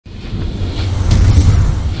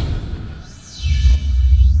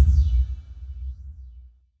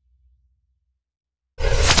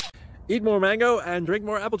Eat more mango and drink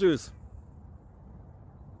more apple juice.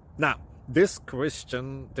 Now, this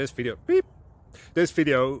video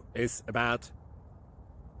is about...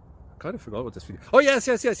 I kind of forgot what this video... Oh, yes.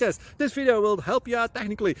 This video will help you out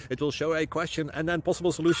technically. It will show a question and then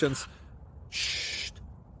possible solutions. Shh.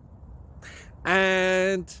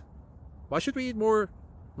 And why should we eat more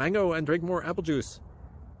mango and drink more apple juice?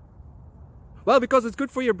 Well, because it's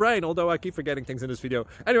good for your brain, although I keep forgetting things in this video.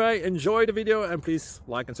 Anyway, enjoy the video and please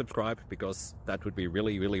like and subscribe, because that would be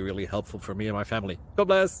really helpful for me and my family. God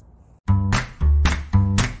bless!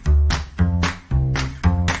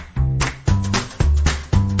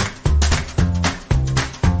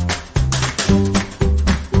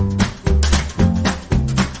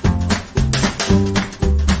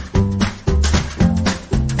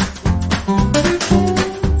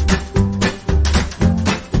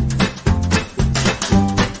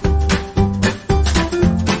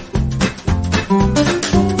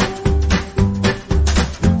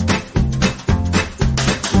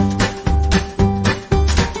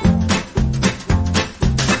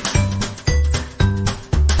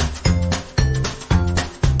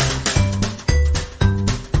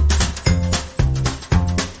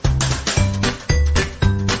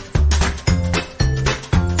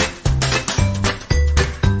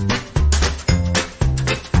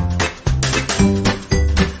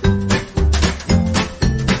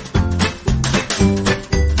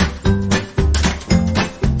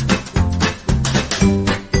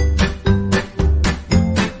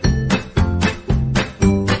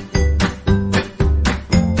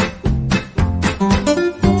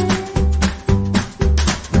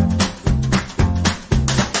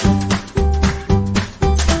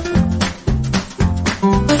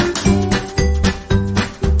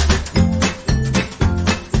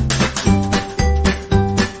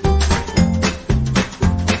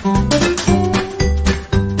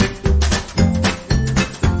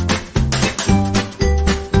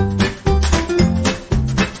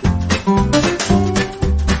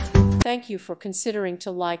 Thank you for considering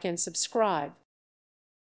to like and subscribe.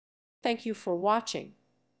 Thank you for watching.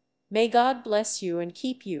 May God bless you and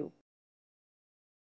keep you.